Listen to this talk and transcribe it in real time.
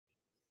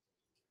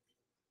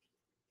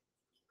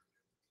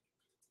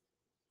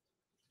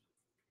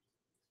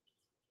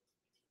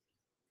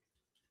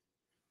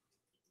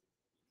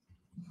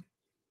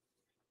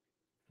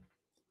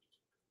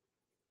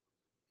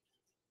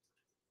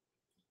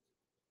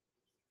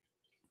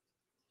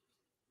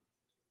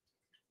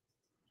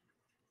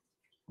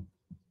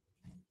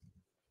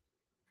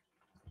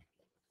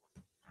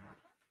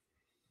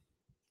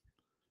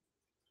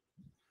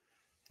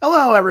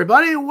Hello,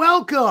 everybody.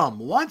 Welcome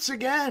once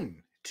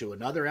again to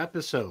another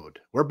episode.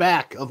 We're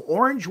back of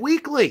Orange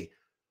Weekly,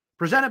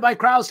 presented by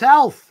Krause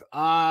Health.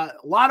 A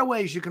lot of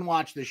ways you can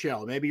watch the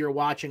show. Maybe you're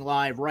watching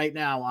live right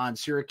now on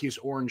Syracuse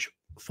Orange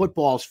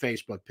Football's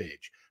Facebook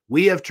page.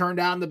 We have turned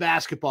on the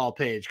basketball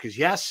page because,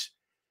 yes,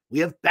 we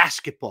have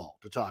basketball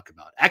to talk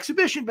about.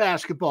 Exhibition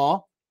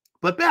basketball,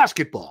 but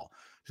basketball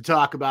to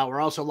talk about. We're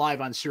also live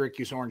on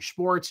Syracuse Orange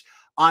Sports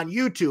on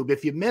YouTube.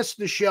 If you missed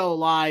the show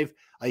live,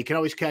 you can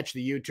always catch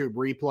the YouTube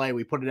replay.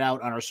 We put it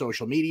out on our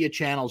social media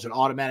channels. It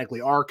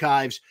automatically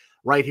archives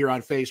right here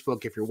on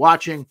Facebook. If you're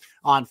watching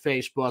on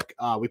Facebook,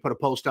 we put a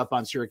post up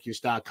on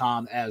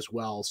syracuse.com as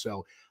well.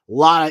 So a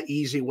lot of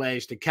easy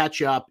ways to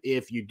catch up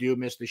if you do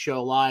miss the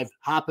show live.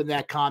 Hop in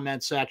that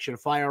comment section,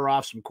 fire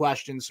off some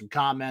questions, some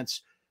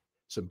comments,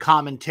 some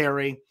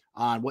commentary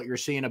on what you're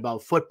seeing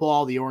about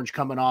football. The Orange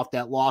coming off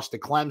that loss to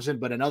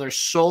Clemson, but another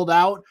sold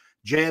out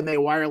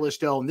JMA Wireless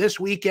Dome this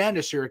weekend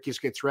as Syracuse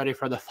gets ready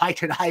for the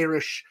Fighting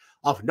Irish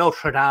of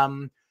Notre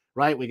Dame,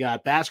 right? We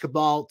got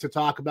basketball to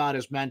talk about,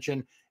 as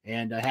mentioned,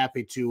 and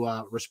happy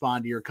to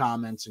respond to your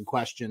comments and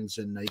questions.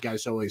 And you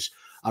guys always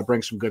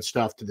bring some good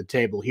stuff to the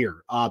table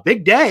here.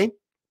 Big day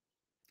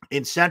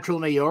in Central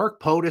New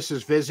York. POTUS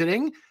is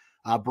visiting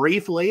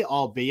briefly,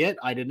 albeit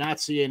I did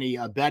not see any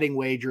betting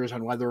wagers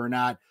on whether or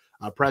not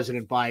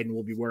President Biden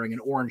will be wearing an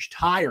orange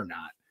tie or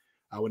not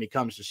when he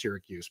comes to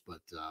Syracuse,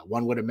 but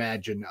one would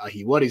imagine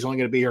he would. He's only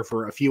going to be here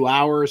for a few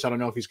hours. I don't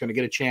know if he's going to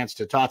get a chance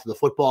to talk to the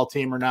football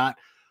team or not,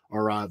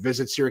 or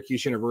visit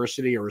Syracuse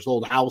University or his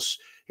old house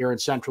here in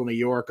Central New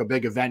York. A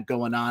big event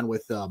going on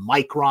with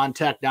Micron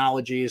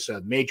Technologies, a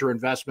major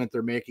investment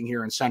they're making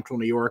here in Central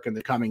New York in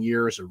the coming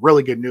years.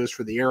 Really good news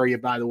for the area,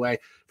 by the way,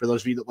 for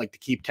those of you that like to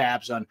keep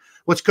tabs on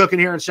what's cooking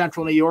here in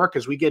Central New York,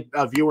 as we get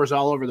viewers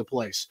all over the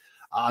place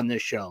on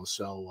this show.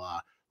 So,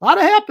 a lot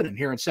of happening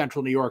here in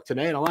Central New York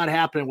today, and a lot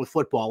happening with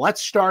football.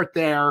 Let's start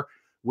there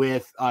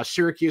with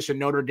Syracuse and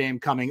Notre Dame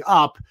coming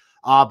up.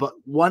 But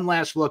one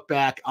last look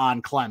back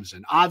on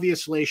Clemson.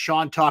 Obviously,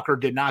 Sean Tucker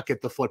did not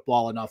get the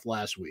football enough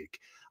last week.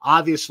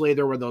 Obviously,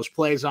 there were those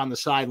plays on the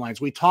sidelines.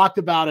 We talked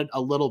about it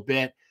a little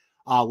bit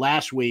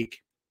last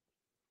week.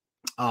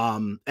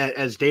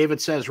 As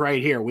David says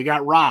right here, we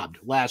got robbed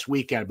last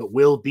weekend, but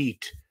we'll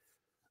beat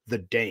the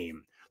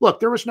Dame. Look,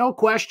 there was no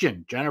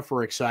question.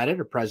 Jennifer excited.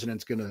 Her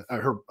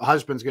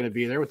husband's going to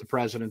be there with the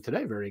president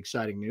today. Very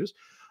exciting news.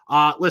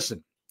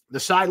 Listen, the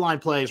sideline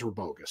plays were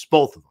bogus,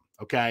 both of them.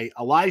 Okay.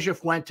 Elijah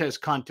Fuentes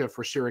Cunta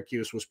for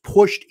Syracuse was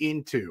pushed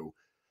into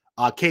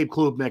Cabe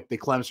Klubnik, the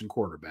Clemson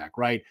quarterback,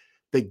 right?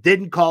 They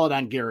didn't call it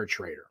on Garrett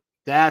Schrader.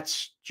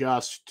 That's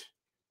just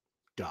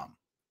dumb.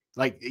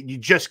 Like, you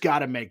just got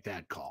to make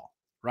that call,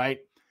 right?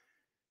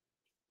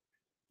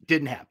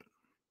 Didn't happen.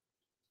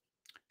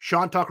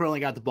 Sean Tucker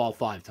only got the ball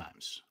 5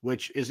 times,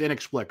 which is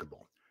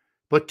inexplicable.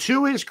 But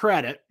to his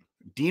credit,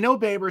 Dino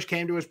Babers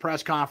came to his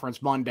press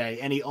conference Monday,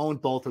 and he owned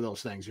both of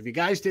those things. If you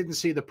guys didn't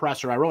see the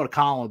presser, I wrote a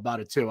column about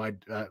it too. I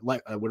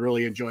would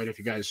really enjoy it if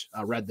you guys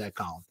read that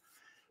column.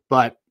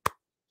 But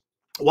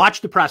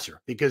watch the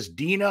presser, because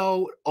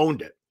Dino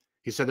owned it.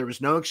 He said there was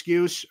no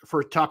excuse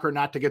for Tucker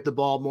not to get the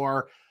ball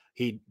more.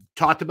 He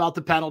talked about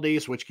the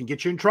penalties, which can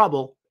get you in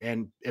trouble.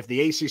 And if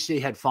the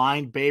ACC had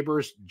fined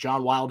Babers,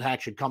 John Wildhack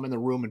should come in the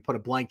room and put a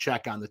blank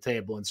check on the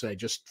table and say,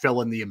 just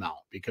fill in the amount,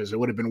 because it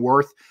would have been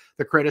worth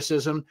the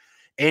criticism.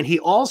 And he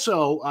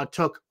also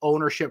took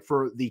ownership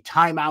for the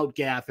timeout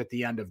gaffe at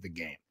the end of the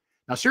game.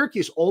 Now,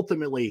 Syracuse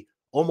ultimately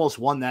almost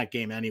won that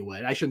game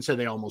anyway. I shouldn't say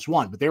they almost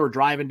won, but they were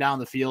driving down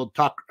the field.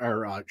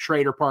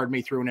 Schrader,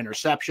 threw an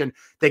interception.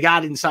 They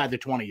got inside the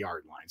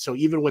 20-yard line. So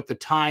even with the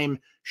time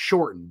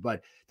shortened,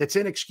 but that's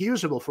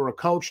inexcusable for a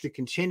coach to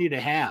continue to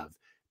have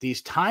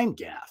these time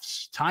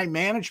gaffes, time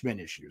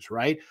management issues,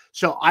 right?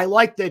 So I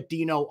like that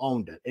Dino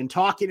owned it. And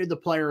talking to the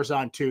players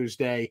on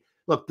Tuesday,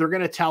 look, they're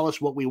going to tell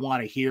us what we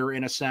want to hear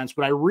in a sense,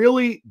 but I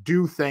really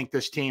do think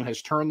this team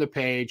has turned the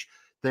page.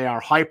 They are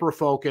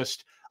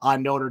hyper-focused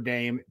on Notre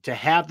Dame. To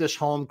have this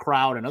home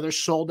crowd, another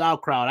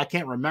sold-out crowd. I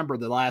can't remember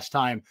the last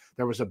time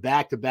there was a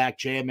back-to-back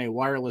JMA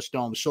Wireless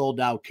Dome,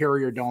 sold-out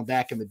Carrier Dome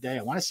back in the day.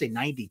 I want to say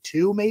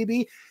 92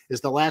 maybe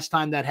is the last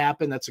time that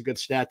happened. That's a good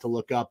stat to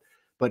look up,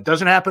 but it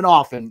doesn't happen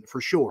often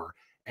for sure.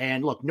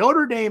 And look,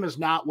 Notre Dame is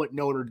not what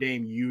Notre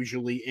Dame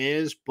usually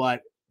is,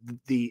 but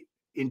the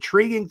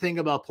intriguing thing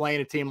about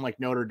playing a team like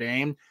Notre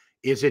Dame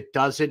is it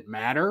doesn't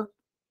matter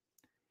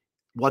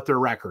what their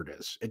record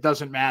is. It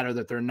doesn't matter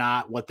that they're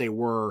not what they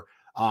were,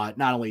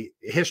 not only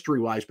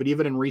history-wise, but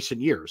even in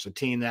recent years, a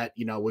team that,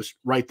 was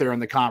right there in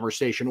the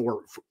conversation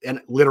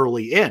and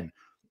literally in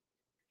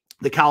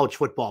the college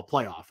football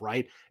playoff,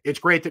 right? It's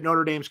great that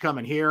Notre Dame's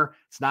coming here.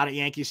 It's not at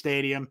Yankee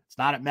Stadium. It's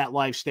not at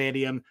MetLife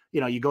Stadium.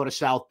 You go to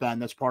South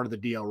Bend. That's part of the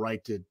deal,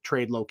 right, to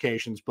trade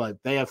locations. But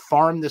they have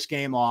farmed this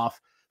game off.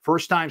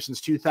 First time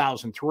since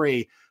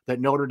 2003 that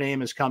Notre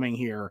Dame is coming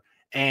here.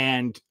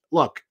 And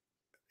look,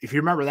 if you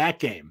remember that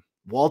game,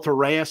 Walter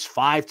Reyes,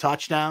 5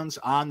 touchdowns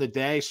on the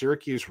day.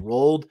 Syracuse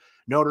rolled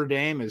Notre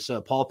Dame as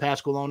Paul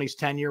Pasqualoni's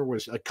tenure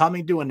was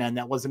coming to an end.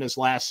 That wasn't his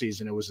last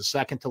season. It was the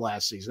second to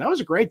last season. That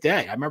was a great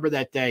day. I remember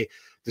that day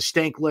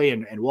distinctly,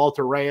 and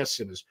Walter Reyes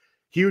and his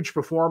huge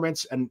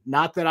performance. And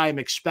not that I'm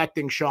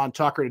expecting Sean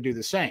Tucker to do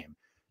the same,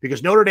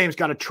 because Notre Dame's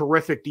got a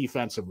terrific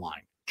defensive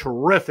line.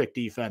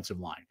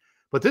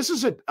 But this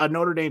is a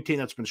Notre Dame team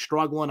that's been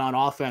struggling on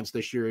offense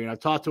this year. And I've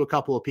talked to a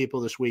couple of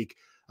people this week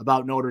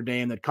about Notre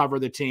Dame that cover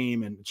the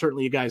team, and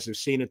certainly you guys have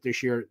seen it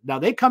this year. Now,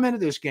 they come into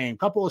this game, a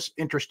couple of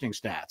interesting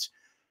stats.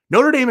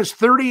 Notre Dame is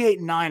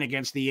 38-9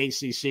 against the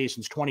ACC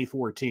since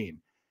 2014,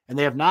 and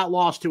they have not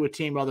lost to a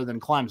team other than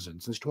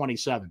Clemson since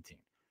 2017.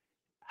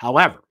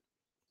 However,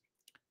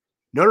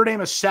 Notre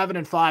Dame is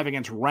 7-5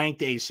 against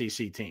ranked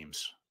ACC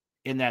teams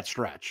in that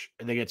stretch.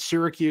 And they get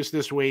Syracuse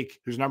this week,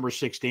 who's number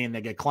 16.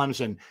 They get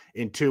Clemson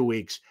in 2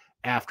 weeks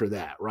after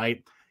that,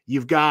 right?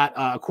 You've got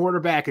a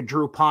quarterback in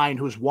Drew Pine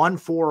who's won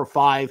 4 or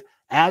 5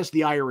 as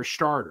the Irish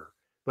starter.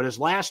 But his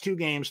last 2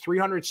 games,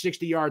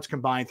 360 yards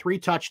combined, 3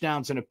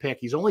 touchdowns and a pick.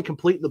 He's only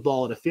completing the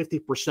ball at a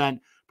 50%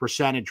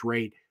 percentage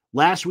rate.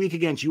 Last week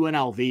against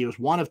UNLV, he was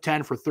 1 of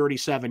 10 for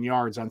 37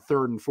 yards on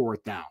 3rd and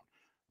 4th down.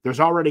 There's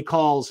already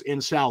calls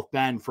in South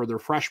Bend for their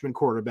freshman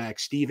quarterback,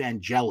 Steve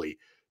Angeli,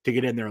 to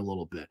get in there a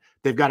little bit.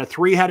 They've got a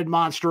 3-headed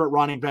monster at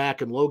running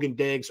back, and Logan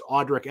Diggs,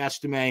 Audric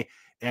Estime,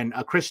 and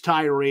Chris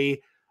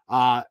Tyree.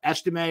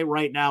 Estime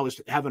right now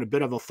is having a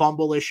bit of a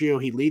fumble issue.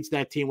 He leads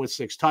that team with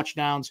 6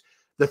 touchdowns.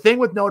 The thing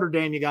with Notre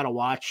Dame you got to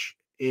watch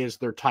is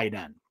their tight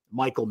end,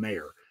 Michael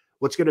Mayer.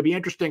 What's going to be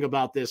interesting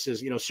about this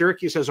is,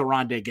 Syracuse has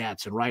Oronde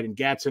Gadsden, right? And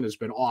Gadsden has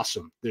been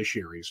awesome this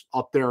year. He's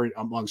up there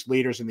amongst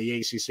leaders in the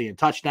ACC in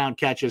touchdown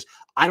catches.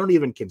 I don't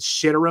even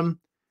consider him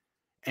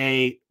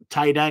a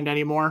tight end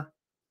anymore.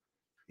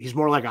 He's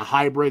more like a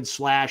hybrid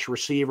 /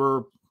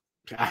 receiver.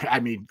 I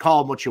mean,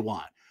 call him what you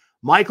want.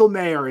 Michael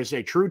Mayer is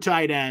a true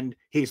tight end.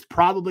 He's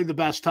probably the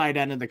best tight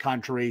end in the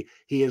country.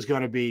 He is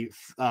going to be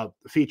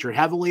featured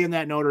heavily in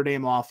that Notre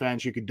Dame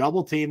offense. You could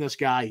double team this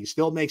guy. He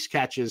still makes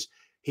catches.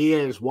 He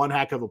is one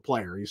heck of a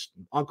player. He's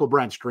Uncle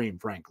Brent's dream,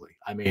 frankly.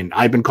 I mean,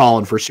 I've been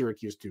calling for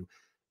Syracuse to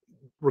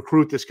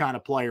recruit this kind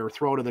of player,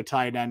 throw to the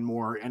tight end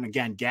more. And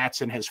again,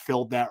 Gadsden has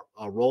filled that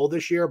role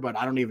this year, but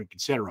I don't even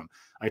consider him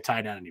a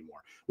tight end anymore.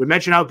 We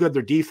mentioned how good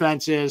their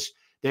defense is.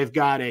 They've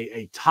got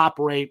a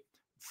top-rate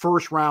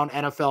first-round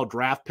NFL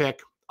draft pick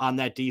on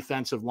that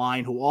defensive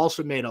line, who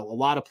also made a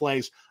lot of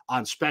plays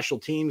on special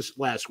teams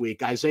last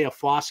week, Isaiah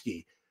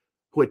Foskey,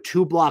 who had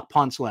 2 block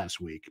punts last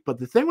week. But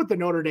the thing with the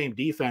Notre Dame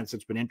defense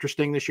that's been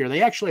interesting this year,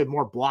 they actually have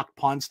more block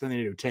punts than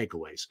they do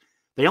takeaways.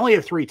 They only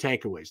have 3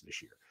 takeaways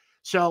this year.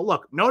 So,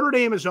 look, Notre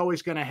Dame is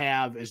always going to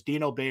have, as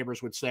Dino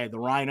Babers would say, the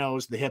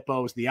rhinos, the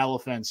hippos, the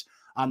elephants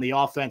on the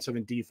offensive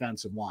and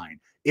defensive line.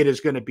 It is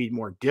going to be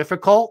more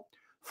difficult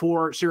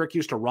for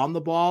Syracuse to run the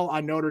ball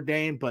on Notre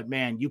Dame, but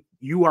man,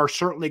 you are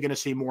certainly going to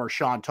see more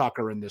Sean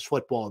Tucker in this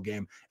football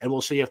game, and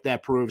we'll see if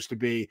that proves to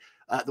be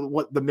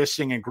what the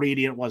missing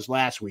ingredient was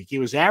last week. He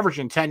was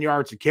averaging 10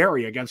 yards a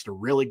carry against a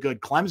really good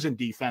Clemson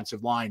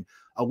defensive line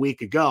a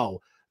week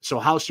ago. So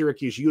how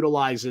Syracuse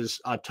utilizes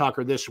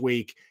Tucker this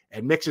week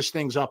and mixes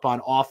things up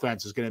on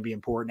offense is going to be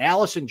important.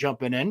 Allison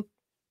jumping in,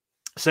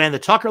 saying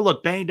that Tucker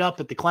looked banged up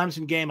at the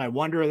Clemson game. I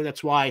wonder if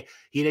that's why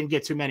he didn't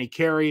get too many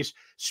carries.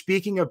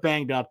 Speaking of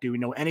banged up, do we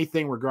know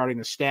anything regarding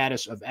the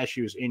status of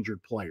SU's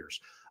injured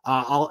players?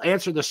 I'll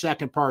answer the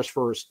second part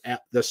first.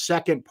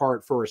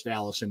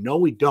 Allison. No,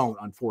 we don't,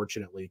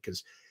 unfortunately,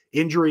 because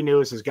injury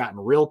news has gotten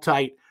real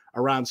tight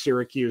around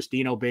Syracuse.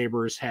 Dino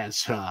Babers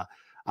has,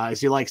 as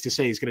he likes to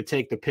say, he's going to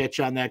take the pitch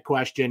on that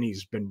question.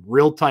 He's been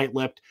real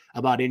tight-lipped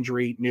about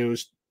injury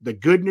news. The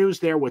good news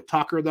there with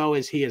Tucker, though,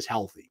 is he is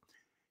healthy.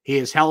 He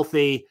is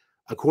healthy.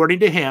 According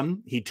to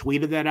him, he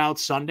tweeted that out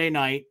Sunday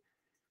night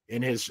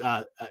in his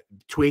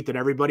tweet that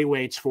everybody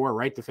waits for,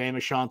 right? The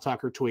famous Sean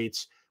Tucker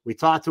tweets. We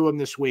talked to him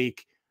this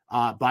week.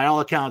 By all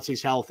accounts,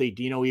 he's healthy.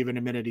 Dino even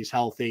admitted he's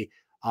healthy.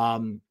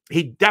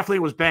 He definitely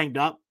was banged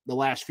up the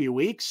last few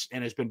weeks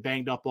and has been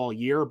banged up all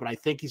year, but I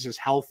think he's as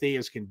healthy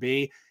as can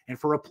be. And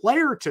for a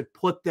player to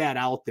put that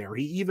out there,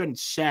 he even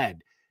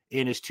said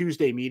in his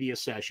Tuesday media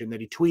session that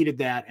he tweeted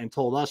that and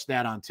told us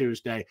that on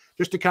Tuesday,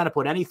 just to kind of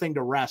put anything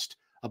to rest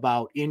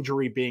about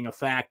injury being a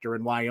factor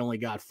and why he only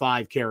got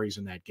 5 carries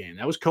in that game.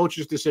 That was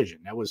coach's decision.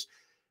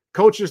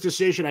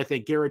 I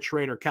think Garrett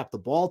Schrader kept the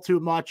ball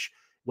too much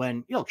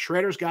when,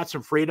 Schrader's got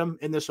some freedom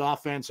in this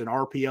offense in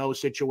RPO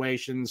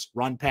situations,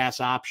 run pass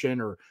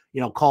option, or,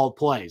 called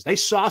plays. They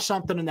saw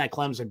something in that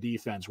Clemson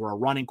defense where a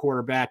running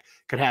quarterback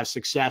could have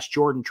success.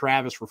 Jordan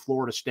Travis for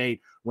Florida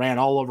State ran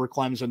all over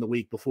Clemson the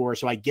week before.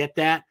 So I get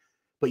that,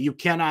 but you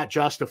cannot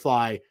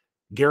justify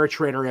Garrett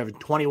Schrader having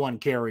 21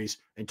 carries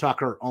and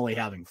Tucker only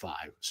having 5.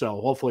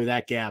 So hopefully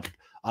that gap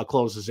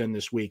closes in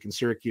this week and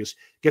Syracuse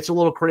gets a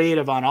little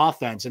creative on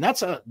offense. And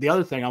that's the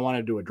other thing I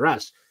wanted to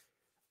address.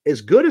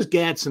 As good as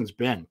Gadsden's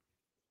been,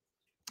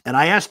 and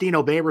I asked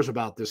Dino Babers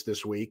about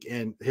this week,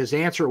 and his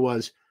answer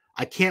was,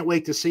 I can't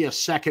wait to see a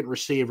second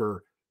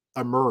receiver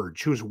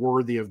emerge who's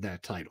worthy of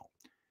that title.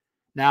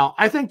 Now,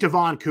 I think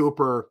Devon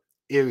Cooper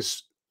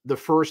is the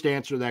first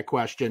answer to that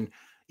question.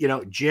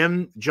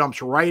 Jim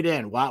jumps right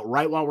in while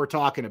we're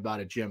talking about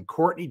it, Jim.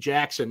 Courtney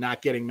Jackson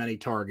not getting many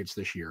targets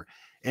this year.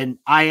 And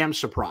I am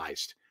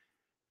surprised.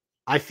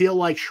 I feel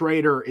like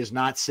Schrader is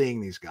not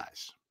seeing these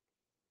guys.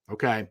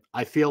 Okay.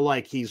 I feel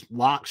like he's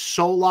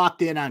so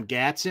locked in on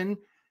Gatson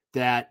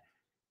that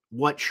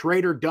what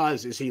Schrader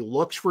does is he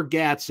looks for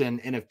Gatson,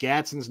 and if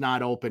Gatson's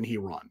not open, he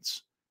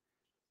runs.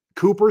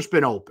 Cooper's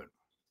been open.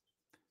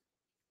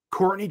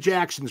 Courtney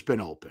Jackson's been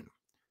open.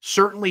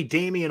 Certainly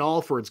Damian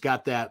Alford's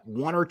got that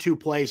 1 or 2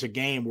 plays a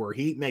game where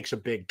he makes a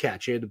big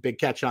catch. He had a big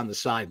catch on the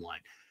sideline.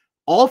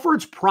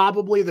 Alford's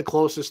probably the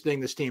closest thing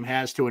this team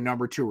has to a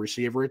number 2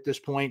 receiver at this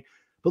point.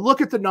 But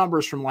look at the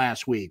numbers from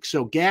last week.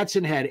 So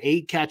Gatson had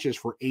 8 catches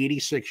for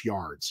 86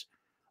 yards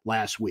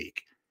last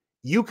week.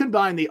 You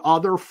combine the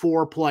other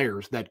 4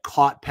 players that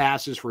caught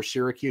passes for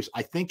Syracuse,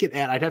 I think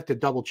I'd have to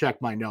double check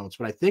my notes,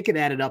 but I think it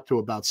added up to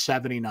about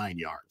 79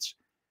 yards.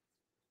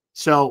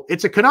 So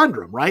it's a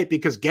conundrum, right?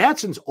 Because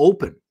Gatson's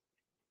open,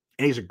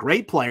 and he's a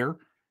great player,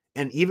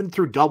 and even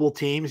through double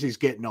teams, he's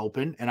getting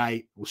open, and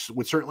I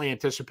would certainly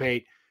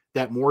anticipate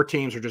that more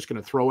teams are just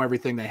going to throw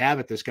everything they have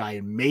at this guy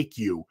and make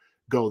you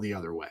go the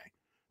other way.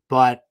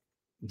 But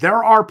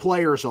there are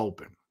players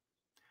open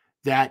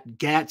that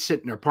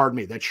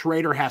that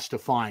Schrader has to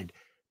find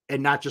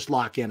and not just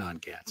lock in on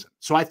Gatson.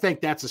 So I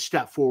think that's a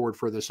step forward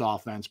for this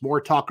offense.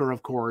 More Tucker,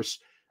 of course.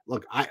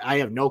 Look, I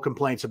have no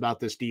complaints about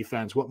this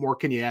defense. What more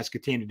can you ask a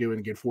team to do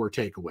and get 4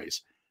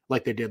 takeaways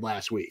like they did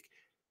last week?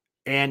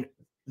 And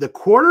the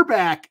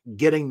quarterback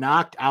getting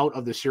knocked out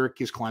of the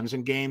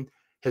Syracuse-Clemson game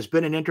has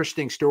been an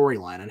interesting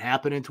storyline. It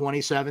happened in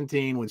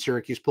 2017 when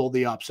Syracuse pulled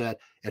the upset.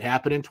 It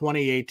happened in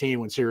 2018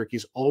 when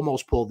Syracuse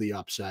almost pulled the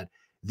upset.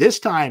 This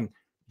time,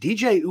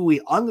 DJ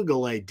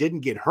Uiagalelei didn't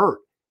get hurt.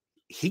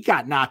 He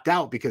got knocked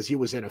out because he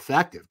was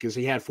ineffective because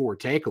he had 4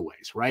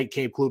 takeaways, right?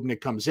 Cade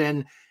Klubnik comes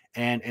in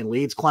and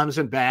leads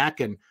Clemson back.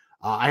 And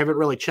I haven't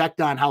really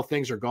checked on how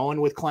things are going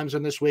with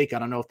Clemson this week. I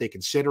don't know if they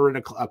consider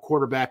it a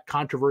quarterback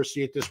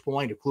controversy at this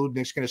point. If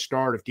Klubnik's going to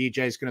start, if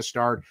DJ's going to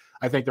start,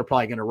 I think they're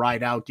probably going to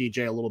ride out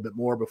DJ a little bit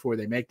more before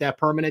they make that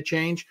permanent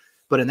change.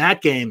 But in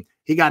that game,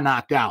 he got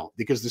knocked out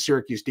because the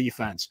Syracuse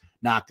defense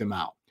knocked him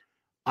out.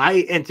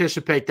 I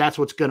anticipate that's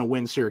what's going to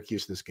win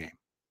Syracuse this game.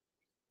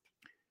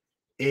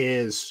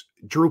 Is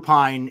Drew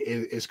Pine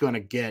is going to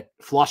get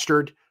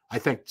flustered. I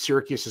think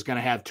Syracuse is going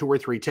to have 2 or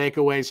 3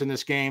 takeaways in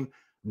this game.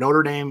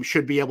 Notre Dame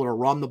should be able to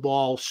run the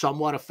ball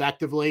somewhat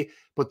effectively,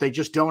 but they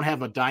just don't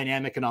have a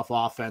dynamic enough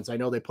offense. I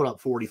know they put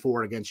up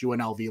 44 against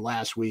UNLV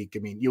last week. I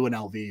mean,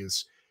 UNLV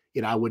is,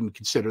 I wouldn't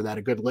consider that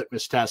a good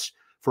litmus test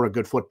for a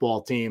good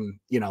football team,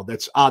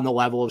 that's on the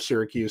level of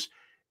Syracuse.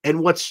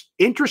 And what's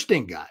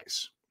interesting,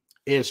 guys,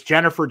 is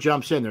Jennifer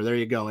jumps in there. There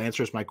you go.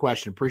 Answers my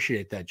question.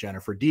 Appreciate that,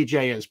 Jennifer.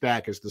 DJ is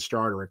back as the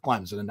starter at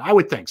Clemson, and I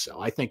would think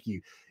so. I think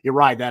you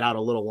ride that out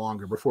a little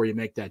longer before you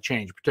make that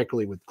change,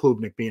 particularly with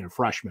Klubnik being a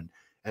freshman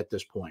at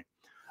this point.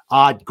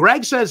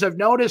 Greg says, I've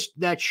noticed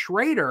that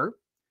Schrader,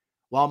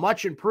 while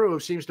much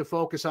improved, seems to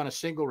focus on a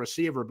single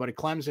receiver, but at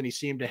Clemson, he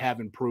seemed to have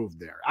improved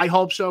there. I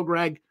hope so,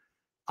 Greg.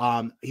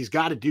 He's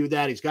got to do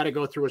that. He's got to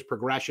go through his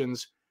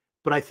progressions.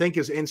 But I think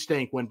his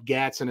instinct when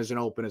Gatson isn't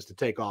open is to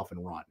take off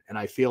and run. And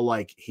I feel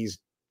like he's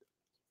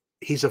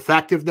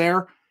effective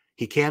there.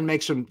 He can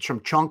make some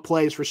chunk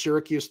plays for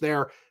Syracuse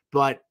there.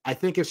 But I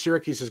think if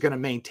Syracuse is going to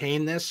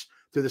maintain this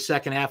through the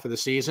second half of the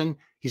season,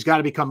 he's got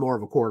to become more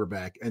of a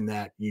quarterback, and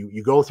that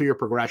you go through your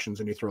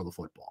progressions and you throw the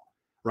football,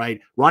 right?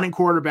 Running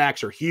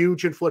quarterbacks are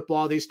huge in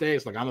football these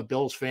days. Like, I'm a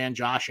Bills fan.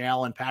 Josh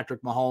Allen,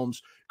 Patrick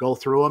Mahomes, go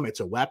through them. It's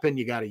a weapon.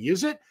 You got to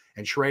use it.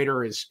 And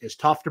Schrader is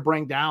tough to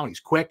bring down. He's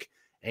quick.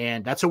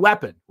 And that's a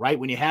weapon, right?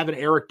 When you have an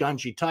Eric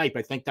Dungy type,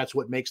 I think that's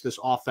what makes this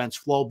offense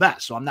flow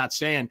best. So I'm not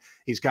saying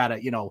he's got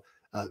to,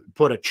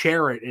 put a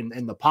chair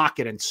in the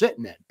pocket and sit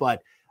in it.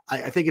 But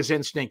I think his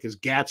instinct is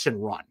Gatson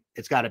run.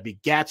 It's got to be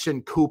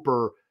Gatson,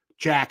 Cooper,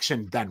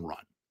 Jackson, then run,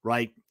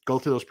 right? Go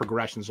through those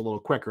progressions a little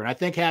quicker. And I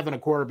think having a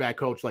quarterback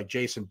coach like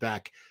Jason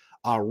Beck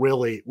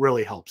really,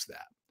 really helps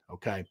that,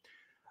 okay?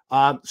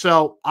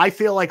 So I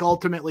feel like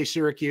ultimately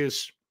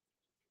Syracuse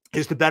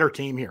is the better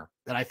team here.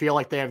 And I feel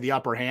like they have the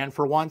upper hand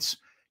for once.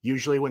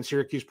 Usually when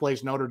Syracuse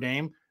plays Notre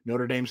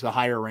Dame's the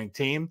higher ranked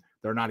team.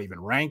 They're not even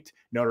ranked.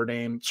 Notre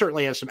Dame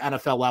certainly has some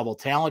NFL level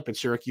talent, but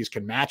Syracuse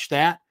can match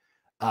that,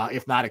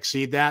 if not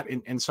exceed that.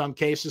 In some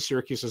cases,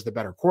 Syracuse is the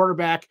better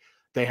quarterback.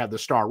 They have the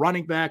star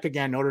running back.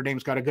 Again, Notre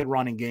Dame's got a good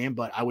running game,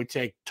 but I would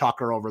take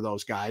Tucker over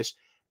those guys.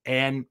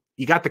 And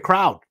you got the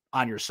crowd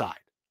on your side.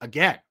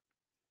 Again,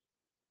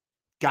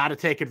 got to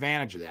take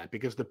advantage of that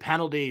because the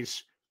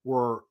penalties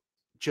were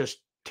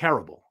just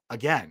terrible.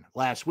 Again,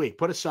 last week,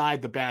 put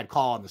aside the bad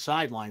call on the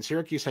sideline,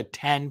 Syracuse had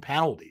 10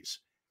 penalties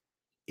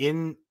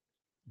in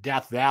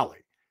Death Valley.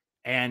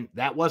 And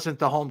that wasn't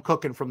the home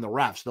cooking from the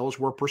refs. Those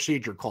were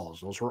procedure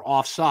calls. Those were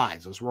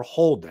offsides. Those were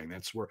holding.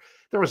 That's where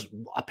there was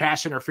a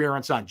pass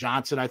interference on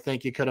Johnson. I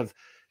think you could have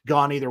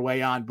gone either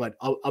way on, but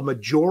a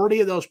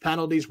majority of those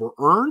penalties were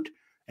earned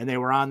and they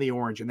were on the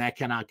orange, and that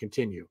cannot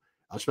continue,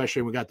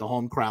 especially when we got the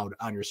home crowd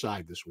on your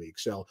side this week.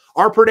 So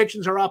our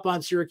predictions are up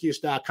on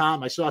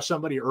syracuse.com. I saw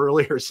somebody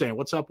earlier saying,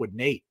 what's up with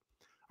Nate?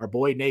 Our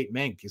boy, Nate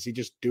Mink. Is he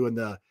just doing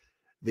the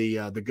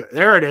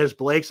there it is.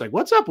 Blake's like,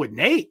 what's up with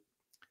Nate?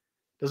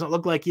 Doesn't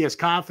look like he has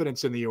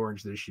confidence in the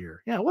orange this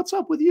year. Yeah, what's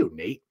up with you,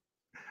 Nate?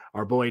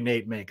 Our boy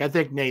Nate Mink. I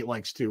think Nate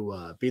likes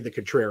to be the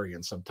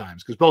contrarian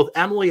sometimes because both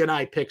Emily and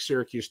I pick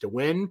Syracuse to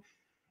win,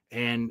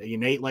 and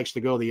Nate likes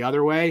to go the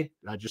other way,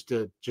 just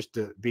to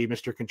be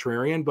Mr.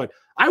 Contrarian. But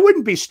I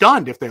wouldn't be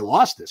stunned if they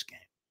lost this game.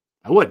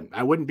 I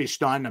wouldn't be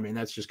stunned. I mean,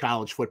 that's just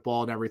college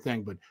football and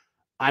everything, but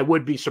I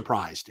would be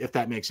surprised if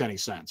that makes any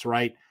sense,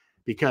 right?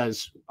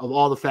 Because of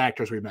all the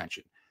factors we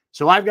mentioned.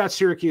 So I've got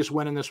Syracuse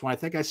winning this one. I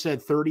think I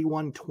said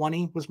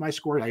 31-20 was my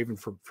score. I even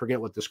forget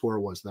what the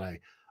score was that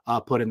I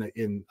put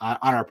on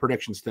our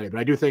predictions today. But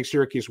I do think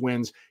Syracuse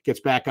wins, gets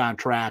back on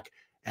track,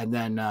 and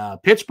then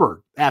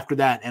Pittsburgh after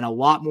that, and a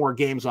lot more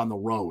games on the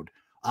road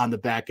on the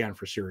back end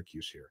for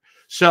Syracuse here.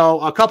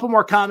 So a couple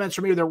more comments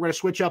from you. We're going to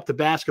switch up to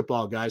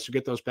basketball, guys, so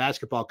get those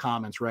basketball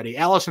comments ready.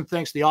 Allison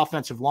thinks the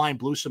offensive line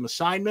blew some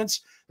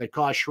assignments that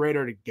caused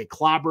Schrader to get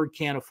clobbered.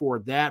 Can't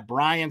afford that.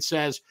 Brian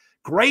says,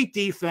 great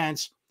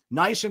defense.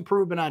 Nice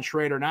improvement on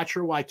Schrader. Not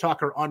sure why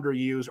Tucker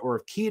underused or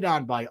if keyed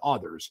on by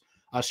others.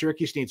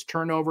 Syracuse needs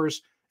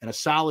turnovers and a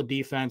solid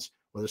defense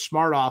with a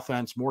smart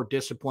offense, more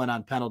discipline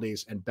on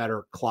penalties, and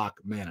better clock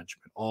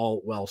management.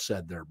 All well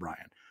said there,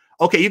 Brian.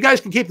 Okay, you guys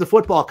can keep the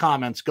football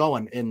comments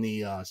going in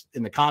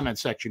the comment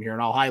section here,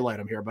 and I'll highlight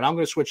them here. But I'm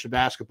going to switch to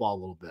basketball a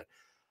little bit.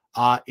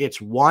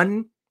 It's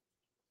one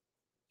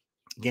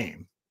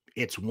game.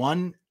 It's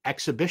one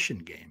exhibition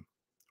game,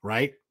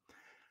 right?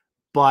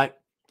 But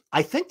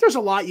I think there's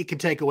a lot you can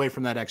take away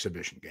from that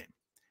exhibition game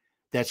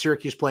that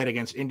Syracuse played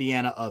against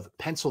Indiana of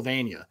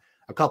Pennsylvania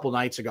a couple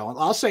nights ago. And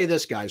I'll say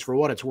this, guys, for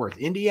what it's worth.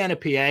 Indiana,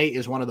 PA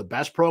is one of the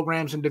best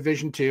programs in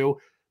Division II.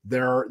 They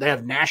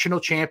have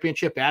national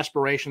championship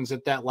aspirations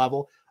at that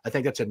level. I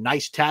think that's a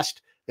nice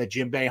test that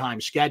Jim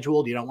Boeheim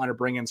scheduled. You don't want to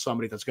bring in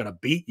somebody that's going to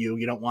beat you.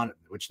 You don't want,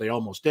 which they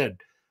almost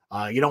did.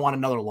 You don't want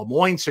another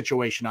Lemoyne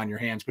situation on your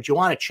hands, but you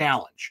want a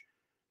challenge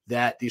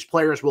that these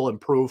players will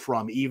improve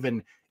from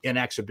even in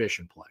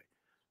exhibition play.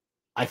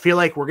 I feel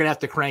like we're going to have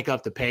to crank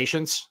up the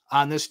patience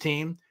on this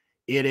team.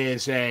 It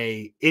is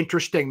a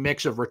interesting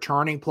mix of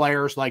returning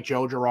players like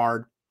Joe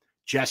Girard,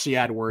 Jesse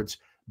Edwards,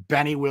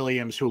 Benny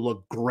Williams, who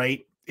look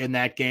great in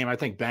that game. I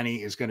think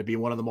Benny is going to be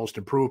one of the most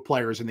improved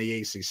players in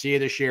the ACC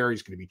this year.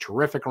 He's going to be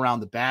terrific around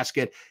the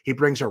basket. He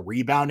brings a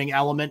rebounding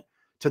element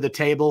to the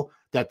table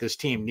that this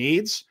team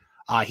needs.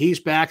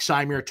 He's back.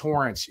 Symir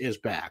Torrance is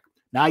back.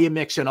 Now you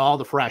mix in all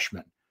the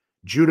freshmen.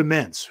 Judah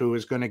Mintz, who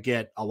is going to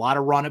get a lot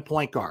of run at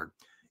point guard.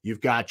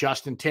 You've got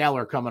Justin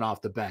Taylor coming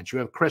off the bench. You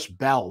have Chris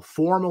Bell,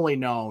 formerly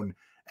known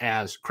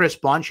as Chris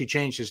Bunch. He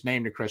changed his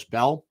name to Chris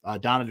Bell.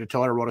 Donna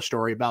DeToller wrote a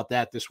story about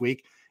that this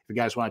week. If you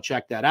guys want to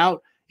check that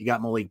out. You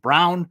got Malik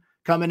Brown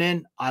coming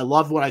in. I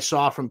love what I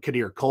saw from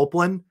Kadir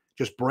Copeland.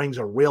 Just brings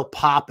a real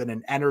pop and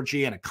an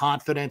energy and a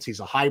confidence.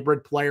 He's a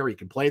hybrid player. He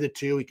can play the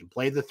 2. He can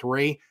play the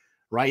 3,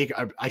 right?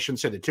 I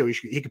shouldn't say the 2.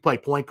 He can play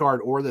point guard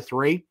or the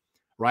 3,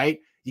 right?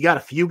 You got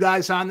a few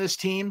guys on this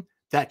team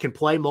that can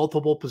play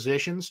multiple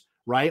positions,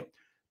 right?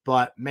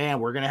 But,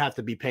 man, we're going to have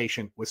to be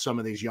patient with some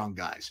of these young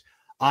guys.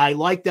 I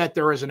like that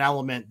there is an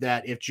element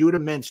that if Judah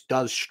Mintz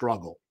does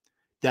struggle,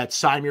 that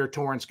Symir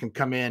Torrance can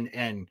come in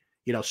and,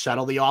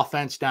 settle the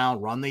offense down,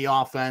 run the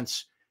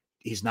offense.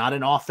 He's not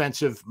an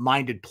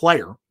offensive-minded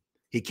player.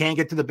 He can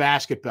get to the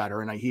basket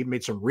better, and he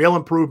made some real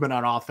improvement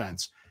on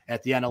offense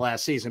at the end of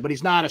last season, but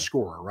he's not a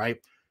scorer, right?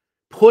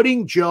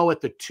 Putting Joe at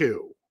the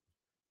 2,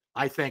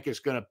 I think, is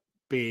going to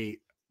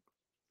be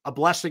a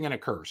blessing and a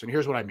curse, and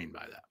here's what I mean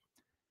by that.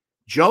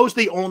 Joe's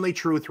the only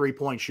true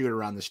three-point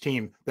shooter on this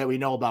team that we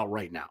know about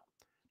right now.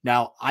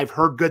 Now, I've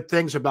heard good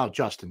things about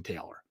Justin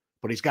Taylor,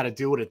 but he's got to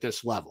do it at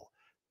this level.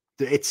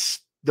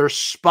 There's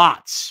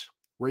spots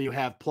where you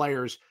have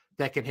players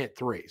that can hit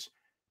threes,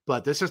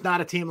 but this is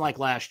not a team like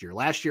last year.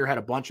 Last year had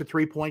a bunch of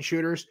three-point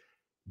shooters.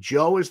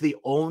 Joe is the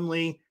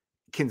only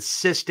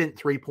consistent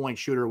three-point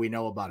shooter we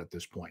know about at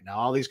this point. Now,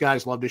 all these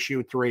guys love to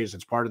shoot threes.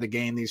 It's part of the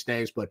game these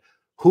days, but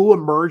who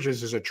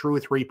emerges as a true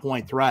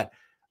three-point threat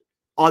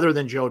other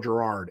than Joe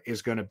Girard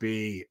is going to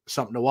be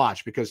something to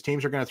watch because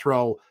teams are going to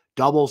throw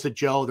doubles at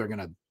Joe. They're going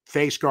to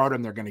face guard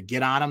him. They're going to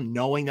get on him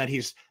knowing that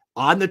he's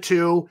on the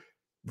 2,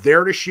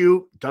 there to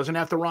shoot, doesn't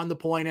have to run the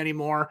point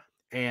anymore,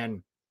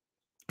 and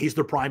he's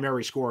the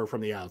primary scorer from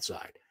the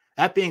outside.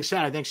 That being said,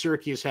 I think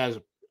Syracuse has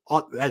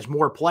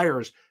more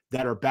players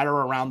that are better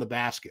around the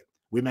basket.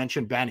 We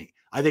mentioned Benny.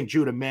 I think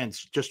Judah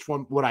Mintz, just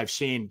from what I've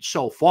seen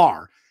so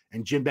far,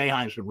 and Jim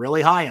Boeheim's been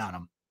really high on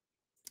him,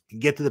 can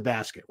get to the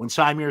basket. When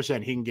Symir's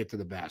in, he can get to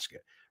the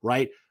basket,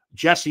 right?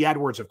 Jesse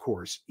Edwards, of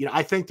course.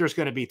 I think there's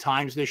going to be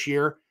times this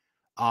year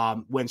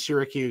when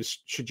Syracuse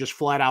should just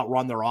flat out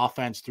run their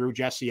offense through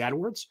Jesse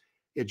Edwards.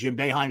 Jim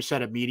Boeheim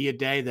said at Media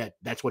Day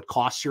that's what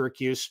cost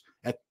Syracuse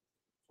at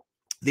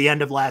the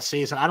end of last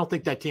season. I don't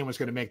think that team was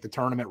going to make the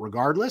tournament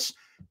regardless,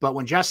 but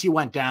when Jesse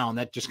went down,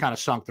 that just kind of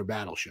sunk their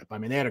battleship. I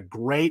mean, they had a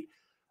great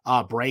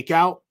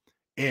breakout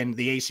in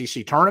the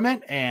ACC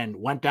tournament and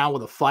went down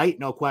with a fight,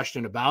 no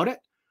question about it,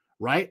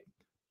 right?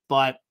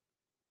 But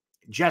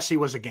Jesse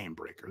was a game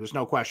breaker. There's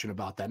no question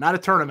about that. Not a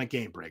tournament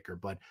game breaker,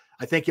 but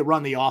I think you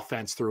run the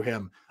offense through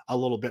him a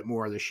little bit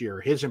more this year.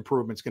 His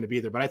improvement's going to be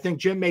there. But I think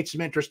Jim made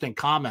some interesting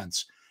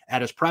comments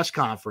at his press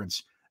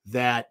conference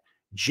that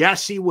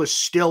Jesse was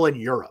still in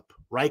Europe,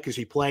 right? Because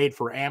he played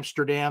for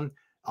Amsterdam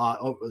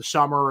over the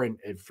summer and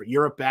for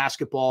Europe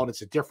basketball, and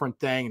it's a different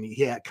thing. And he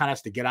kind of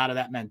has to get out of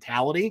that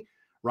mentality,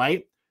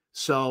 right?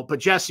 So, but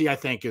Jesse, I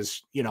think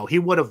is, he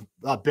would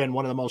have been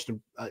one of the most,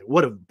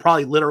 would have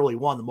probably literally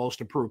won the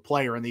most improved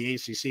player in the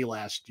ACC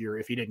last year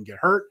if he didn't get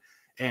hurt.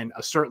 And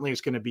certainly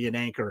is going to be an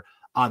anchor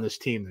on this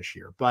team this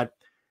year. But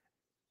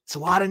it's a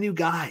lot of new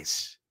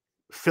guys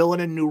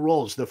filling in new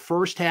roles. The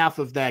first half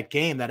of that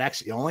game,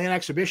 only an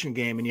exhibition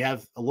game, and you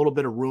have a little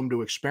bit of room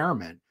to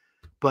experiment.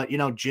 But,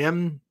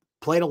 Jim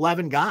played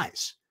 11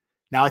 guys.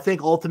 Now, I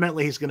think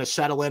ultimately he's going to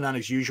settle in on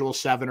his usual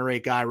 7 or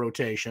 8 guy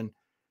rotation.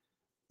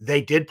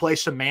 They did play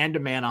some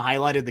man-to-man. I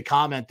highlighted the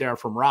comment there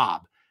from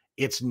Rob.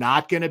 It's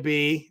not going to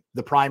be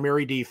the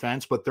primary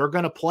defense, but they're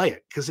going to play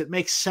it because it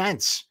makes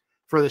sense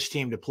for this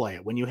team to play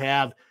it. When you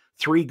have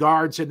 3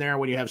 guards in there,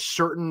 when you have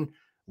certain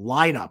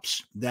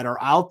lineups that are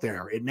out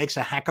there, it makes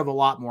a heck of a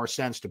lot more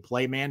sense to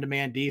play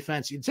man-to-man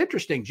defense. It's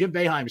interesting. Jim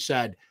Boeheim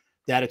said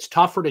that it's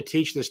tougher to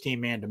teach this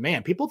team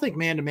man-to-man. People think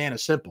man-to-man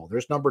is simple.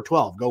 There's number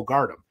 12, go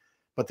guard him.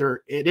 But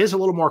it is a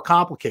little more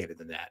complicated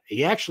than that.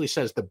 He actually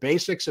says the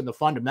basics and the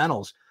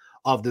fundamentals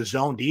of the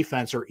zone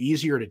defense are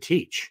easier to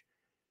teach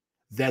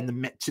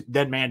than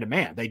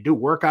man-to-man. They do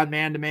work on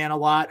man-to-man a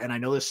lot, and I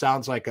know this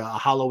sounds like a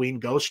Halloween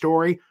ghost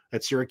story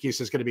that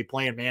Syracuse is going to be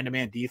playing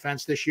man-to-man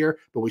defense this year,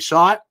 but we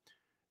saw it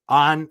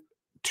on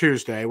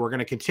Tuesday. We're going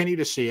to continue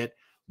to see it.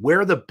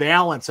 Where the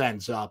balance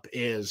ends up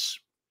is,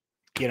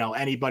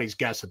 anybody's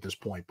guess at this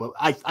point, but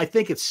I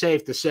think it's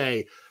safe to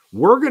say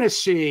we're going to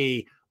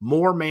see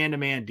more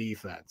man-to-man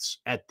defense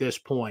at this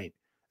point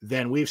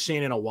than we've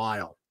seen in a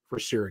while for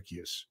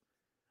Syracuse.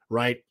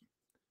 Right?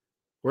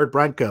 Where'd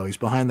Brent go? He's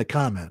behind the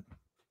comment.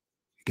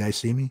 You guys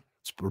see me?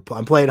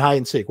 I'm playing hide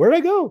and seek. Where'd I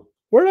go?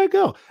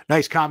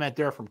 Nice comment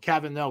there from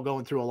Kevin, though,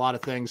 going through a lot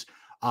of things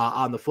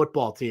on the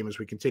football team as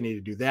we continue to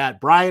do that.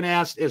 Brian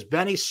asked, is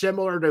Benny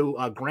similar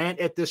to Grant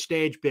at this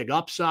stage? Big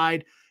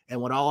upside.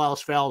 And when all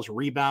else fails,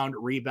 rebound.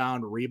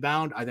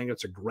 I think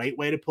that's a great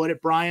way to put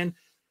it, Brian.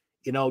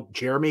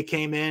 Jeremy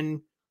came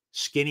in,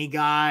 skinny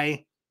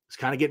guy, was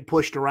kind of getting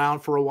pushed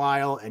around for a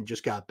while and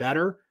just got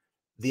better.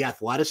 The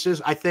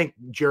athleticism, I think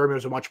Jeremy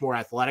was a much more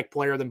athletic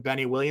player than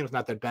Benny Williams.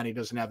 Not that Benny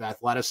doesn't have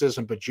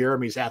athleticism, but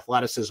Jeremy's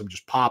athleticism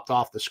just popped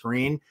off the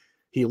screen.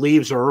 He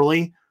leaves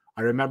early.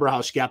 I remember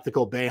how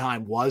skeptical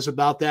Boeheim was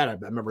about that. I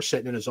remember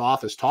sitting in his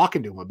office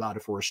talking to him about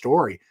it for a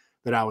story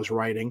that I was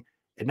writing.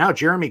 And now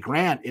Jeremy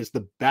Grant is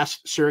the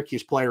best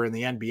Syracuse player in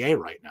the NBA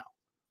right now.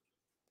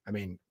 I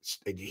mean,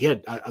 he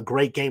had a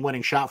great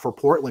game-winning shot for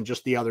Portland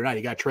just the other night.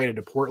 He got traded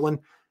to Portland,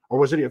 or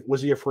was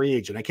he a free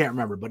agent? I can't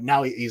remember, but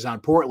now he's on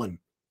Portland.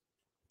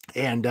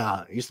 And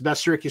he's the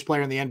best Syracuse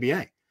player in the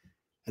NBA.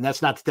 And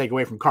that's not to take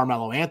away from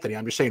Carmelo Anthony.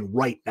 I'm just saying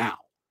right now,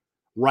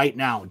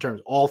 in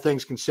terms of all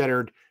things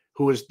considered,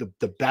 who is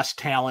the best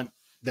talent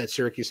that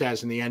Syracuse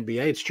has in the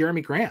NBA? It's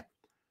Jeremy Grant,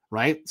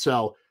 right?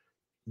 So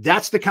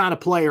that's the kind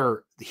of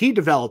player he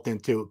developed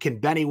into. Can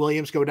Benny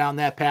Williams go down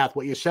that path?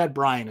 What you said,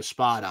 Brian, is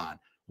spot on.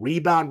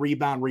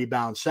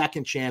 Rebound,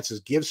 second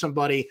chances, give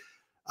somebody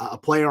a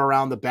player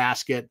around the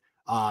basket.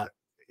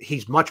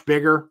 He's much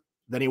bigger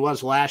than he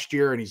was last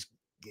year, and he's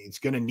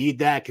going to need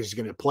that because he's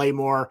going to play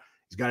more.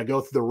 He's got to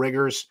go through the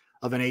rigors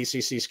of an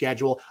ACC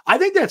schedule. I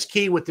think that's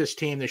key with this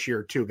team this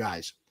year too,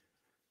 guys.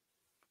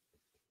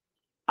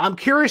 I'm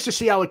curious to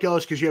see how it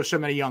goes because you have so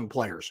many young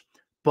players.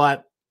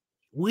 But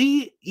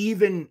we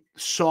even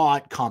saw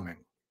it coming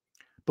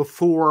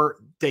before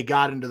they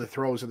got into the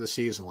throes of the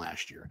season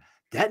last year.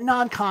 That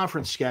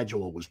non-conference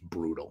schedule was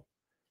brutal.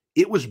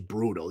 It was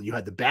brutal. You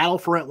had the battle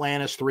for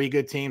Atlantis, 3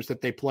 good teams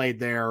that they played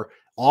there,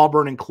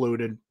 Auburn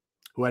included,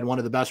 who had one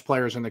of the best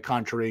players in the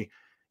country.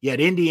 You had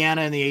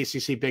Indiana in the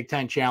ACC Big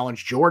Ten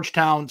Challenge.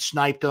 Georgetown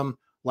sniped them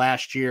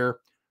last year,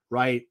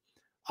 right?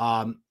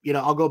 I'll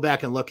go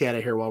back and look at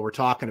it here while we're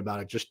talking about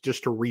it,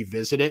 just to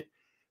revisit it.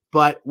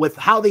 But with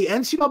how the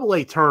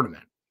NCAA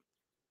tournament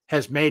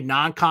has made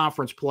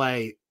non-conference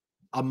play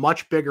a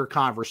much bigger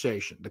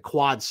conversation, the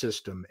quad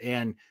system,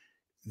 and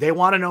they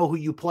want to know who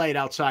you played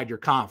outside your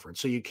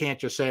conference. So you can't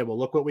just say, well,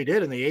 look what we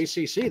did in the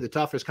ACC, the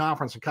toughest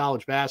conference in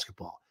college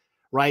basketball.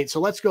 Right. So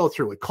let's go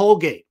through it.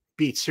 Colgate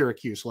beat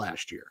Syracuse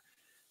last year,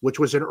 which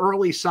was an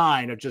early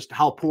sign of just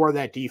how poor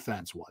that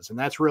defense was. And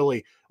that's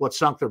really what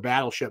sunk their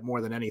battleship more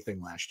than anything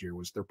last year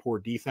was their poor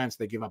defense.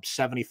 They give up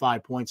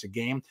 75 points a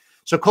game.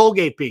 So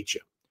Colgate beat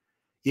you.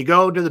 You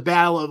go to the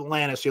Battle of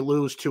Atlantis, you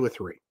lose 2 or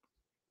 3.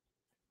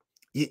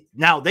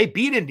 Now they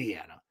beat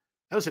Indiana.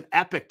 That was an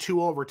epic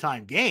 2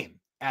 overtime game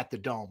at the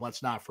Dome.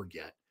 Let's not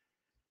forget.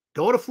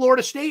 Go to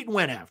Florida State and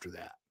win after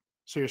that.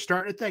 So you're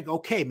starting to think,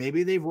 okay,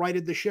 maybe they've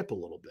righted the ship a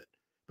little bit.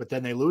 But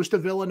then they lose to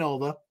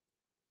Villanova.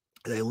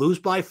 They lose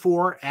by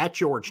 4 at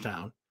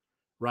Georgetown,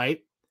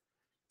 right?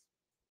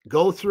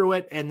 Go through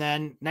it, and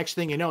then next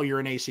thing you know,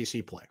 you're in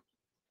ACC play.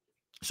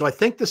 So I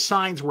think the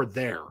signs were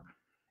there.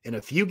 in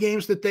a few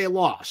games that they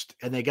lost,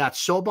 and they got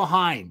so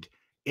behind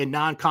in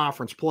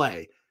non-conference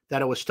play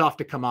that it was tough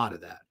to come out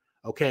of that.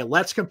 Okay,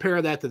 let's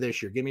compare that to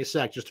this year. Give me a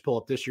sec just to pull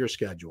up this year's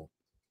schedule.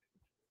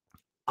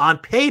 On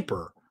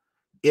paper,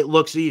 it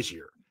looks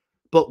easier.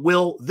 But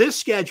will this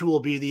schedule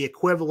be the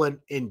equivalent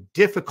in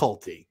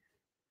difficulty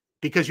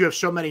because you have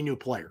so many new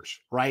players,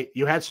 right?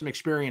 You had some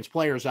experienced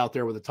players out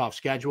there with a tough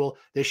schedule.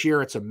 This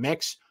year, it's a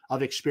mix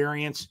of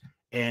experience.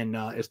 And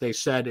as they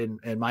said in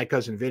My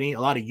Cousin Vinny,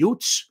 a lot of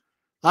Utes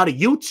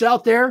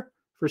out there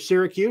for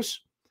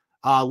Syracuse.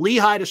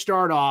 Lehigh to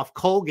start off,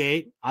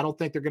 Colgate. I don't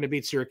think they're going to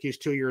beat Syracuse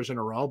 2 years in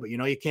a row, but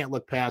you can't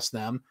look past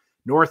them.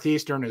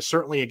 Northeastern is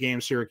certainly a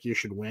game Syracuse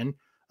should win.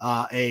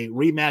 A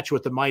rematch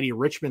with the mighty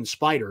Richmond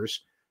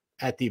Spiders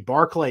at the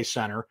Barclays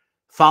Center,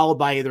 followed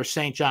by either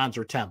St. John's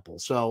or Temple.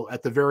 So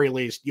at the very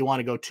least, you want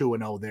to go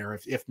 2-0 there,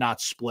 if not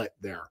split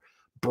there.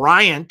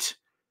 Bryant,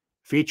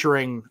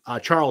 featuring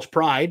Charles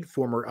Pride,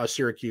 former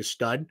Syracuse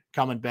stud,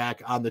 coming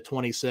back on the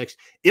 26th.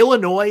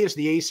 Illinois is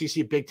the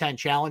ACC Big Ten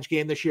Challenge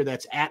game this year.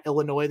 That's at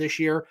Illinois this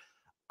year.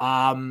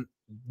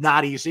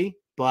 Not easy,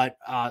 but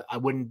I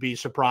wouldn't be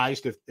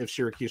surprised if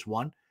Syracuse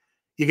won.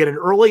 You get an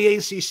early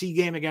ACC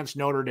game against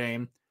Notre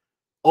Dame.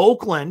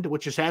 Oakland,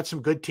 which has had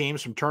some good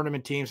teams, some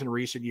tournament teams in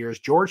recent years.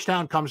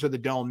 Georgetown comes to the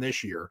Dome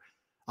this year.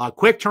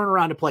 Quick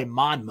turnaround to play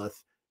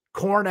Monmouth,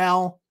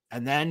 Cornell,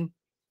 and then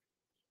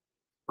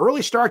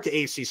early start to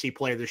ACC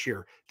play this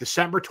year.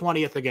 December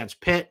 20th against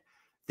Pitt.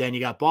 Then you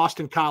got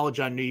Boston College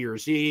on New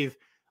Year's Eve,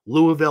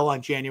 Louisville on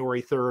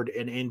January 3rd,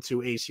 and into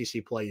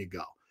ACC play you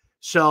go.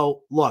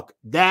 So, look,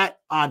 that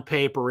on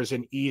paper is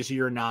an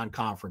easier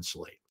non-conference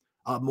slate.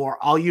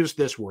 I'll use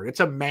this word. It's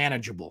a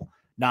manageable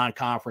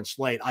non-conference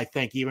slate, I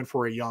think, even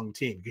for a young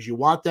team, because you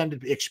want them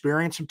to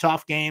experience some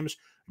tough games,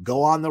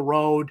 go on the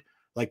road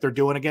like they're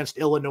doing against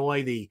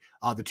Illinois, the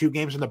 2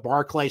 games in the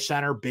Barclays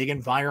Center, big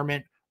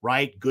environment,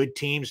 right? Good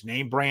teams,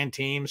 name brand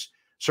teams.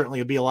 Certainly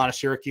will be a lot of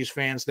Syracuse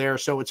fans there.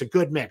 So it's a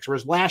good mix.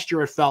 Whereas last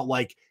year it felt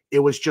like it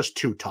was just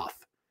too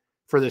tough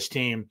for this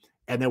team,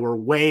 and they were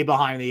way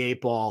behind the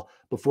 8 ball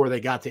before they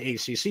got to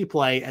ACC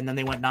play, and then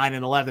they went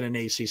 9-11 in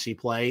ACC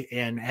play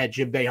and had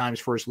Jim Boeheim's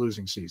first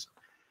losing season.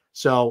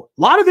 So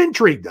a lot of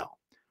intrigue, though.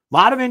 A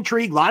lot of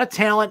intrigue, a lot of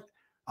talent.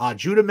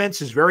 Judah Mintz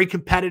is very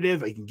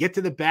competitive. He can get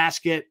to the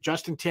basket.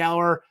 Justin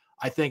Taylor,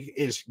 I think,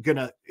 it's going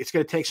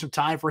to take some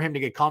time for him to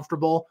get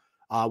comfortable,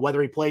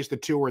 whether he plays the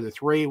 2 or the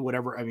 3,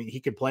 whatever. I mean, he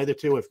could play the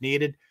 2 if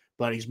needed,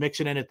 but he's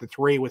mixing in at the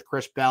 3 with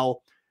Chris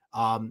Bell.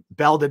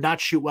 Bell did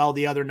not shoot well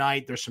the other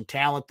night. There's some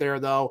talent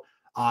there, though.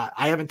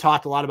 I haven't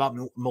talked a lot about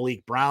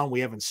Malik Brown. We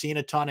haven't seen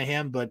a ton of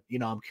him, but,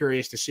 I'm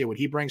curious to see what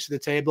he brings to the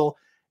table.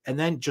 And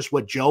then just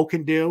what Joe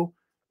can do.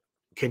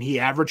 Can he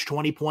average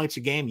 20 points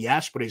a game?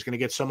 Yes, but he's going to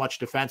get so much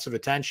defensive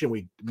attention.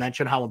 We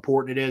mentioned how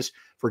important it is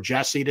for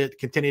Jesse to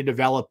continue to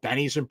develop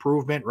Benny's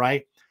improvement,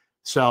 right?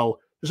 So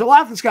there's a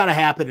lot that's got to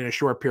happen in a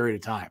short period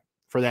of time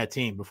for that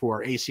team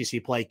before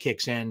ACC play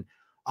kicks in.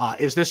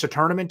 Is this a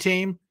tournament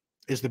team?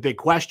 Is the big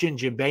question.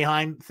 Jim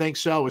Boeheim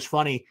thinks so. It was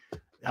funny.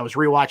 I was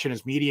rewatching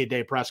his media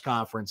day press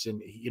conference,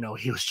 and he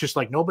was just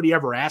like, nobody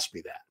ever asked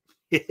me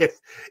that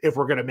if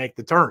we're going to make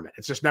the tournament.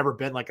 It's just never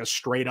been like a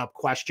straight up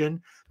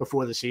question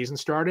before the season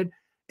started.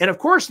 And of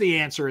course, the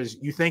answer is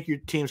you think your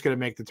team's going to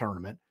make the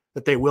tournament,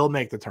 that they will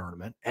make the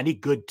tournament. Any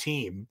good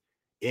team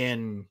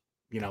in,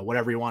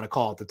 whatever you want to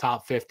call it, the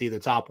top 50, the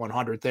top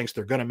 100 thinks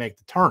they're going to make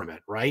the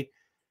tournament, right?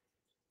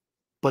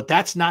 But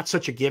that's not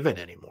such a given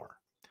anymore.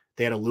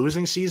 They had a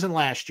losing season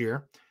last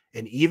year,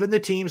 and even the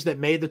teams that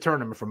made the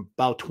tournament from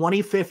about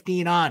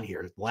 2015 on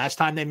here, last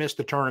time they missed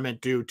the tournament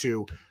due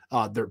to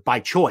by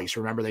choice.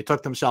 Remember, they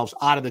took themselves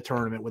out of the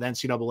tournament with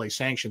NCAA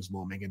sanctions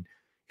looming, and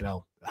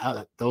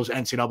how those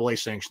NCAA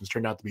sanctions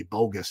turned out to be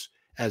bogus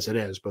as it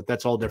is, but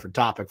that's all a different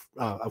topic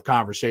of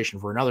conversation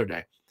for another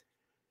day.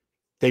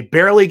 They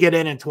barely get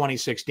in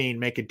 2016,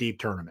 make a deep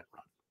tournament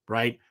run,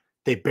 right?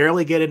 They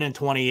barely get in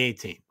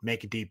 2018,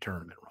 make a deep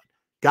tournament run.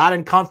 Got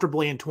in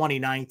comfortably in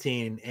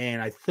 2019,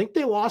 and I think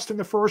they lost in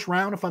the first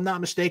round, if I'm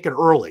not mistaken,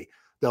 early,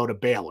 though, to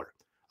Baylor.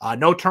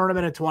 No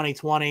tournament in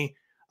 2020,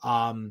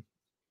 and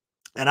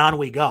on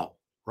we go,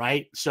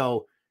 right?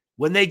 So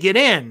when they get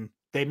in,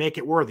 they make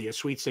it worthy, a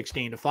Sweet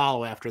 16 to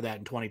follow after that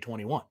in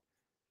 2021.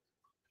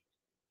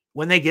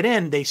 When they get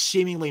in, they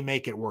seemingly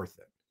make it worth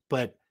it.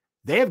 But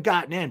they have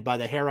gotten in by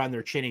the hair on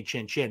their chinny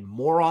chin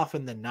more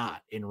often than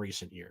not in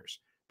recent years.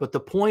 But the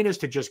point is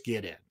to just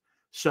get in.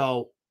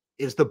 So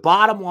is the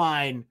bottom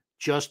line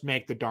just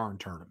make the darn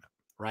tournament,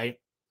 right?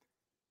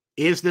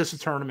 Is this a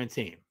tournament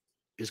team?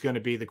 Is going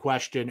to be the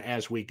question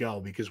as we go,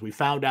 because we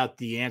found out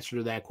the answer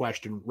to that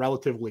question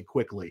relatively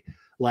quickly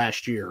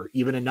last year.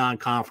 Even in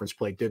non-conference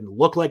play, it didn't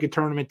look like a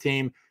tournament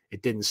team.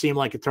 It didn't seem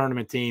like a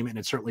tournament team, and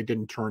it certainly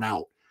didn't turn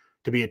out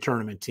to be a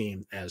tournament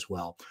team as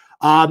well.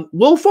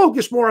 We'll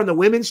focus more on the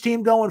women's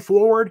team going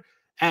forward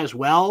as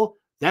well.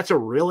 That's a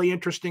really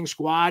interesting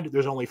squad.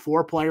 There's only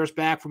 4 players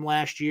back from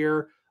last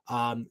year.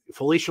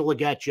 Felicia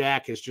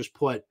Leggett-Jack has just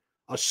put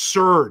a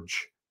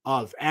surge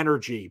of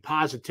energy,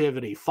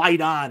 positivity,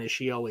 fight on, as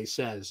she always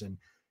says. And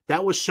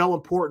that was so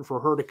important for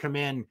her to come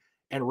in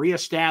and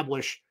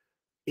reestablish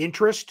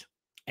interest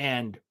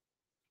and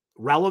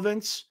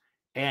relevance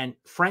and,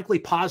 frankly,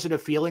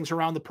 positive feelings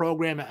around the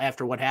program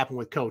after what happened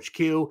with Coach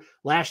Q.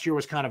 Last year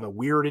was kind of a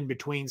weird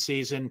in-between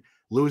season,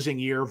 losing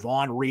year.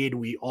 Vaughn Reed,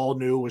 we all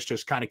knew, was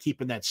just kind of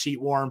keeping that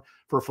seat warm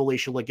for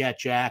Felicia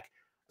Leggett-Jack.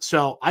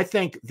 So I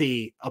think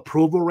the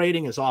approval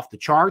rating is off the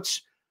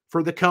charts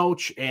for the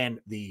coach and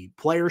the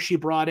players she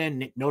brought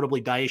in,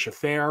 notably Daisha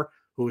Fair,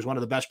 who was one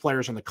of the best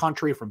players in the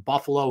country from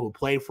Buffalo, who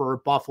played for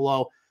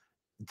Buffalo.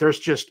 There's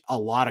just a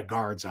lot of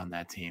guards on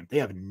that team. They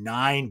have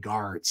 9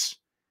 guards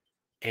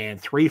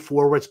and 3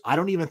 forwards. I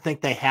don't even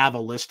think they have a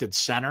listed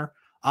center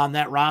on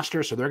that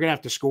roster, so they're going to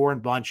have to score in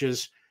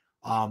bunches.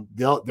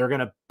 They're going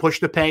to push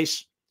the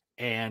pace,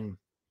 and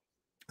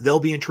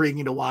they'll be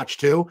intriguing to watch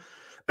too.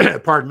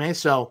 Pardon me.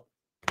 So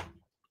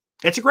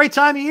it's a great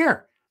time of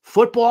year.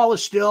 Football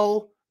is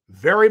still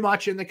very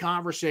much in the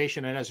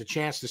conversation and has a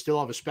chance to still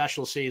have a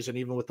special season,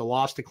 even with the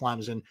loss to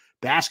Clemson.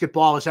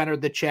 Basketball has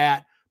entered the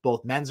chat,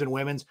 both men's and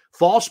women's.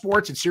 Fall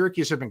sports at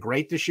Syracuse have been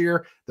great this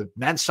year. The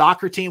men's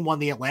soccer team won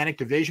the Atlantic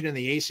Division in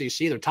the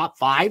ACC. They're top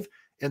 5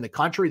 in the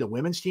country. The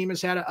women's team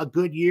has had a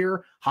good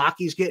year.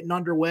 Hockey's getting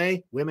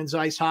underway, women's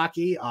ice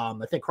hockey. I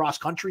think cross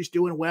country's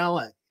doing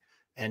well.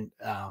 And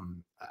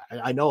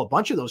I know a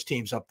bunch of those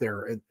teams up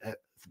there.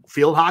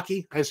 Field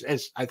hockey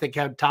as I think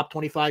had top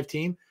 25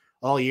 team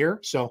all year.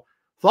 So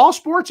fall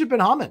sports have been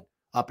humming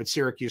up at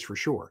Syracuse for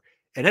sure.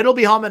 And it'll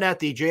be humming at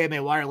the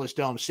JMA Wireless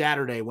Dome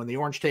Saturday when the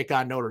Orange take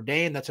on Notre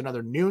Dame. That's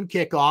another noon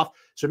kickoff.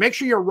 So make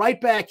sure you're right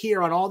back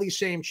here on all these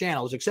same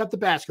channels, except the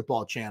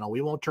basketball channel.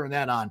 We won't turn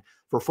that on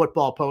for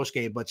football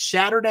postgame. But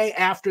Saturday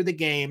after the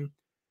game,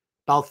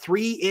 about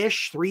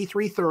 3-ish,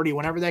 3:30,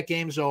 whenever that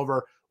game's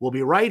over, we'll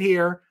be right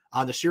here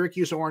on the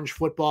Syracuse Orange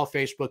Football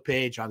Facebook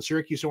page, on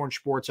Syracuse Orange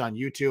Sports on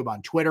YouTube,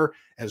 on Twitter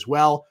as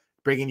well,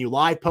 bringing you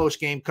live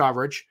post-game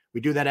coverage.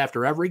 We do that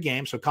after every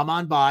game, so come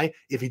on by.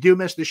 If you do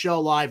miss the show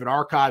live, it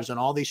archives on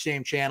all these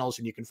same channels,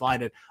 and you can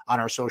find it on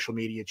our social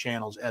media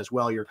channels as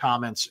well. Your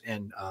comments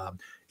and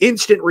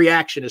instant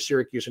reaction to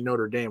Syracuse and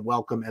Notre Dame,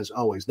 welcome as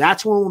always.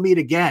 That's when we'll meet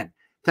again.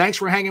 Thanks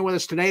for hanging with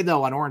us today,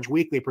 though, on Orange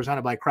Weekly,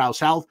 presented by Krause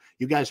Health.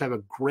 You guys have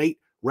a great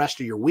rest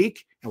of your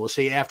week, and we'll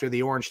see you after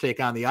the Orange take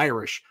on the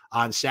Irish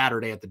on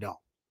Saturday at the Dome.